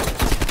grenade!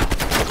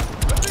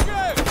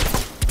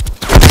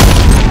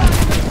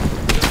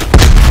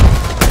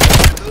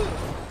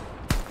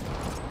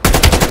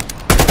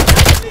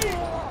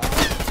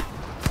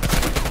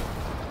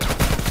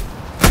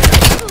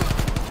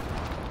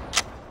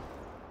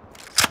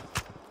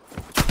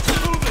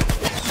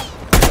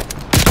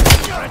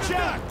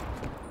 Check!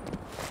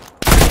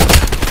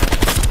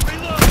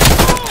 Reload!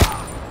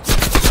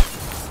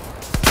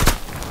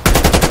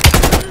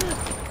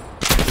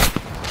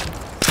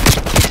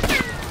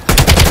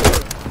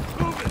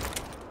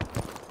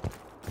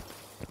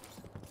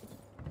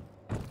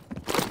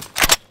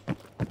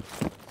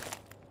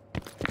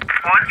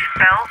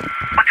 Bell,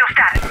 what's your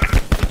status?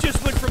 It just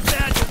went from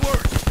bad to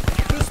worse.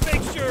 Just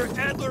make sure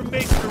Adler and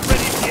Mason are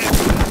ready at the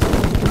exit.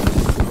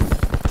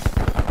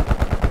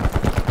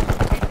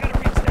 He's gotta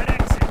reach that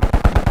exit.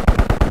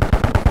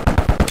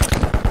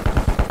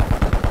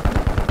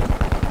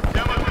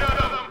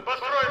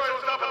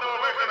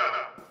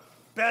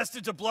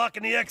 Bastards are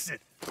blocking the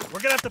exit. We're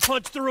gonna have to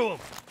punch through them.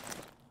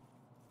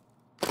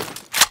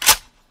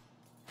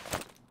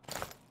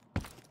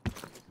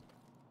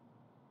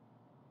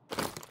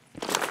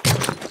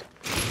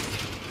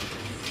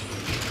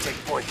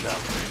 Take point now.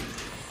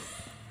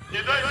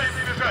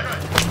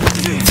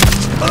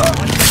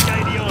 Watch that guy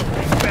in the arm,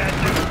 big bad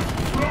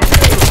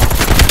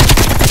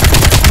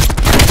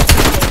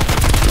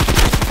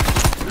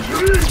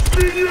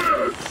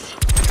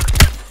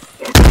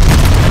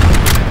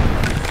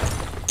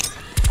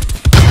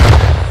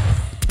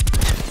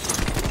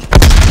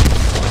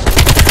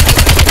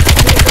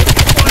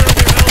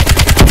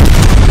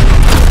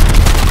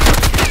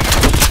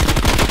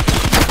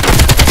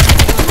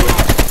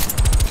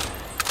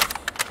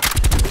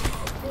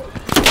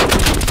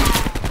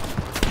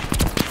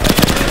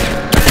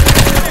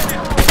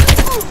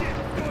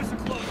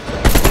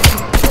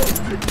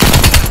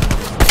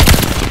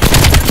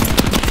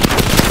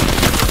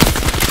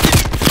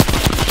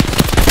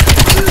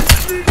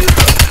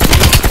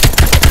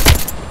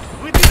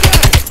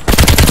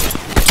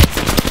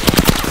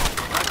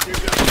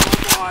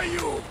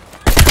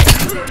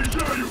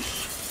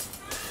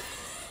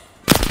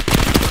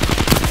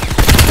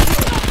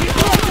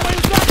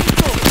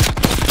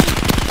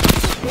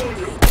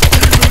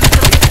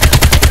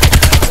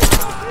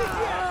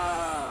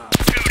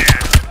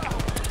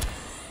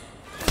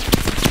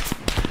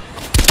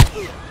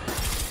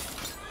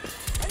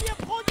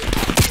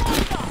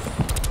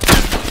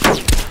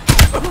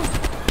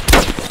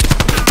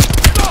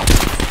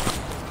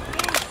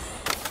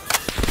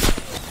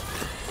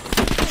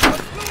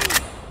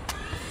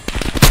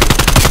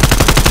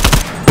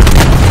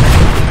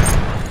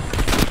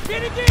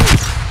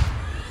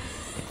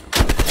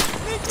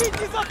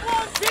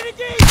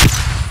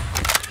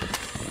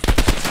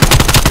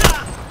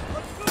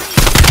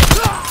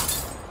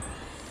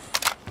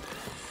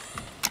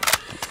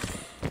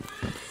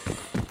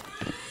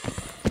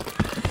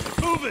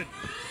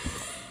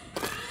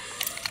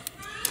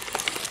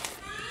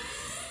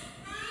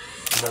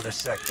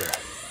another sector.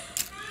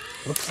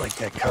 Looks like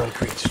that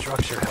concrete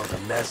structure held a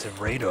massive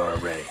radar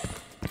array.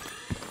 What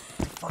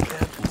the fuck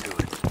happened to it?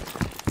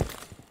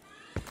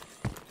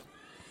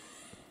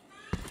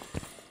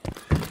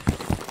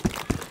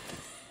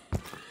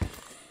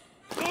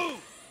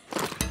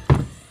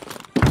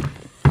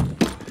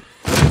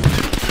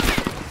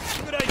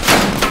 Good idea.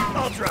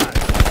 I'll drive.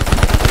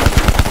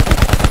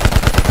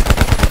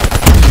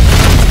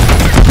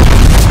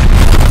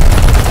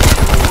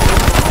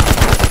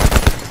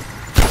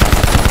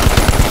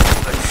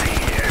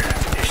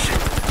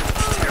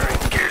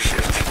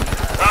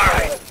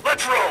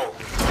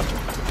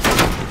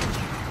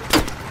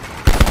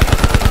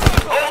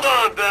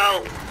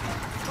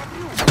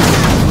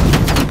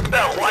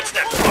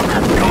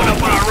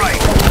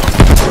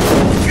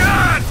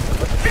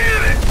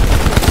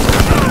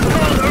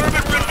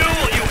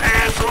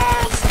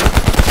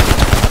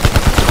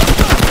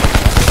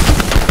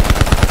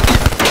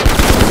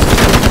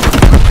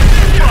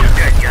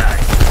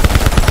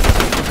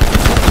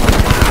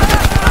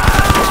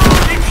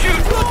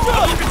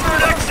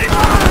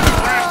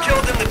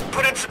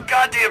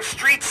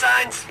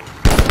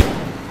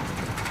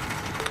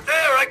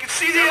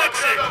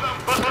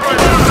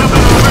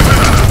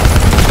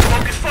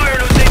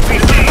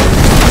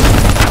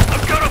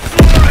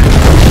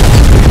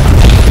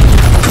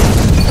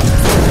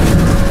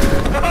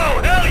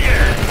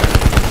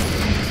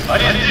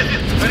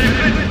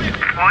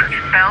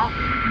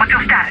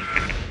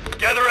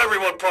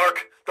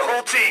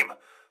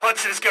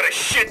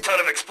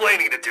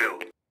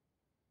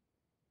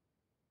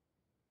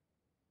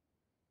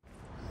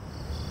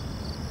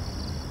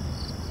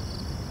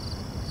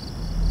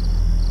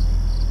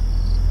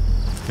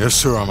 Yes,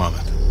 sir, I'm on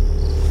it.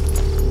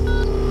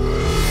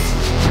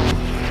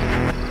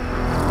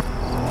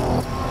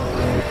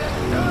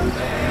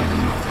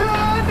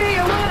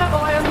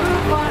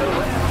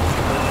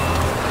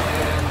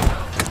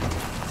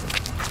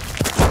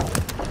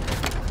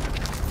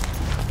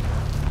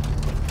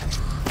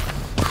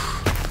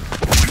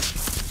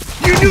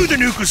 You knew the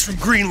nuke was from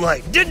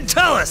Greenlight. Didn't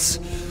tell us.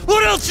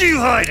 What else are you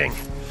hiding?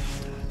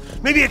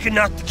 Maybe I can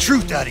knock the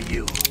truth out of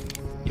you.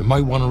 You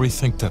might want to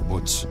rethink that,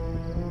 Woods.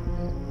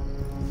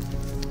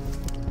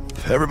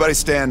 Everybody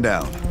stand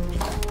down.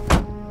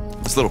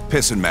 This little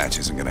pissing match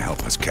isn't gonna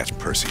help us catch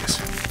Perseus.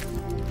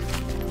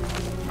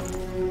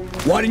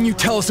 Why didn't you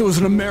tell us it was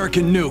an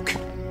American nuke?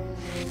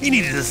 He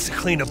needed us to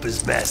clean up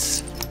his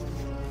mess.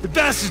 The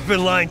bastard's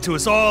been lying to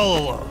us all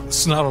along.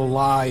 It's not a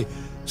lie.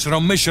 It's an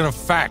omission of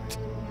fact.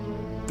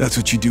 That's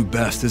what you do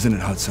best, isn't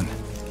it, Hudson?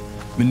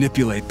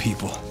 Manipulate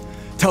people.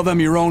 Tell them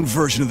your own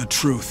version of the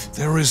truth.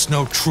 There is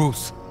no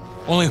truth.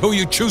 Only who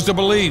you choose to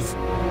believe.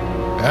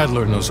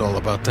 Adler knows all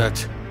about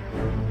that.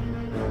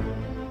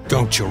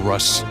 Don't you,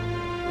 Russ?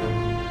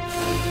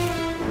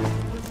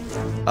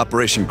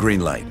 Operation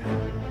Greenlight.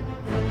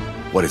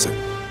 What is it?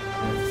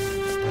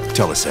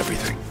 Tell us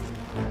everything.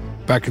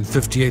 Back in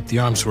 '58, the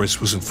arms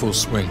race was in full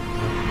swing.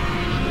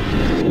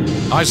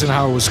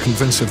 Eisenhower was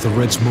convinced if the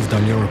Reds moved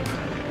on Europe,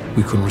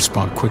 we couldn't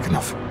respond quick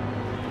enough.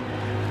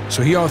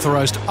 So he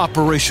authorized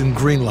Operation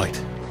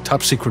Greenlight, a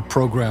top-secret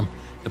program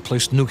that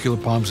placed nuclear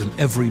bombs in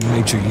every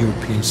major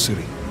European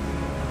city.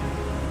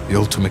 The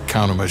ultimate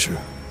countermeasure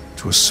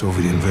to a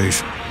Soviet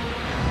invasion.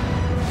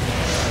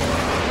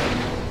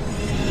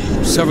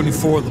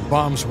 74 of the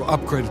bombs were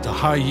upgraded to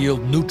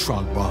high-yield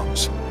neutron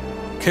bombs,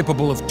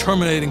 capable of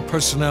terminating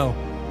personnel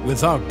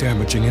without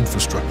damaging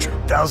infrastructure.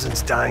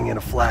 Thousands dying in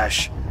a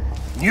flash.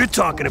 You're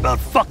talking about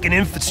fucking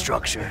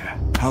infrastructure.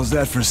 How's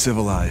that for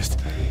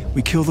civilized?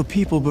 We kill the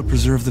people but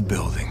preserve the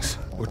buildings.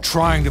 We're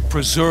trying to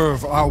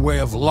preserve our way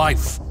of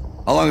life.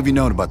 How long have you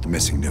known about the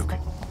missing nuke?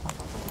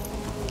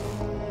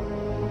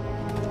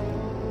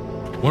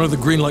 One of the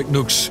Greenlight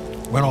nukes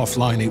went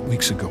offline 8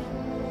 weeks ago.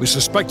 We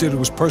suspected it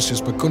was Perseus,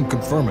 but couldn't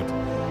confirm it.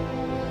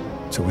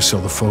 So we saw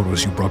the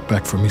photos you brought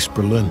back from East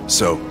Berlin.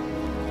 So,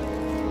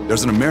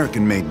 there's an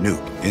American-made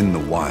nuke in the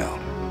wild.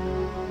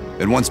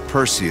 And once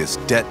Perseus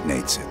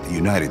detonates it, the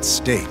United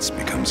States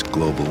becomes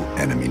global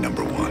enemy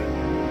 #1.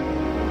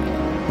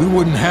 We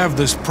wouldn't have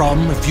this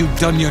problem if you'd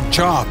done your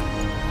job.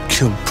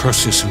 Killed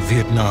Perseus in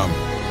Vietnam.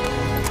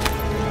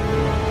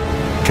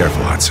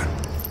 Careful, Hudson.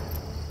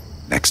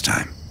 Next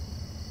time,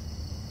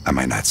 I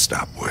might not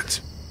stop Woods.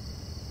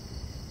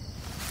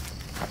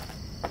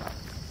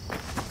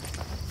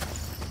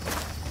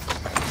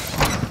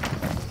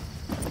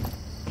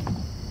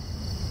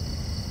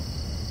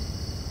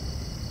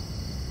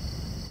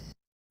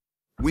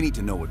 We need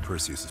to know what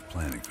Perseus is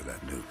planning for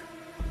that nuke.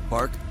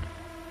 Park,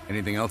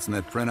 anything else in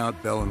that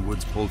printout Bell and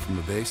Woods pulled from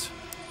the base?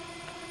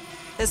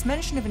 There's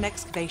mention of an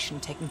excavation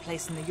taking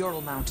place in the Ural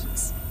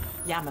Mountains,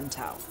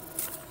 Yamantau.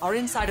 Our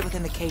insider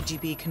within the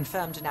KGB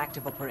confirmed an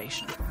active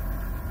operation.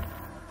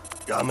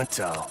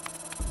 Yamantau.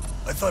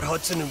 I thought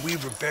Hudson and we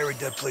buried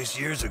that place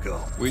years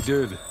ago. We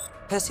did.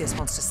 Perseus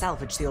wants to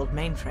salvage the old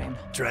mainframe.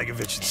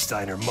 Dragovich and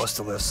Steiner must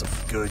have left some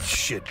good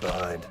shit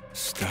behind.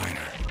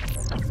 Steiner.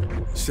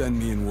 Send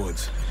me in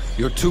Woods.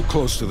 You're too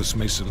close to this,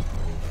 Mason.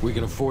 We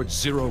can afford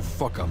 0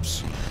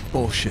 fuck-ups.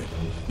 Bullshit.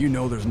 You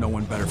know there's no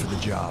one better for the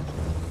job.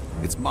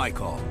 It's my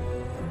call.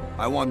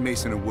 I want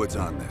Mason and Woods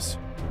on this.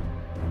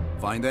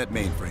 Find that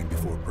mainframe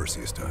before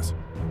Perseus does.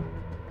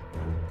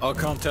 I'll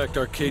contact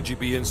our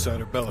KGB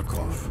insider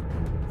Belikov.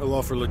 He'll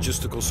offer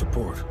logistical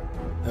support.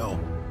 Hell,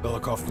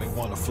 Belikov may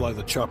want to fly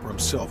the chopper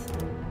himself.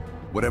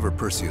 Whatever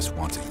Perseus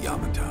wants at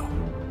Yamato,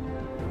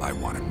 I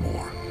want it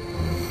more.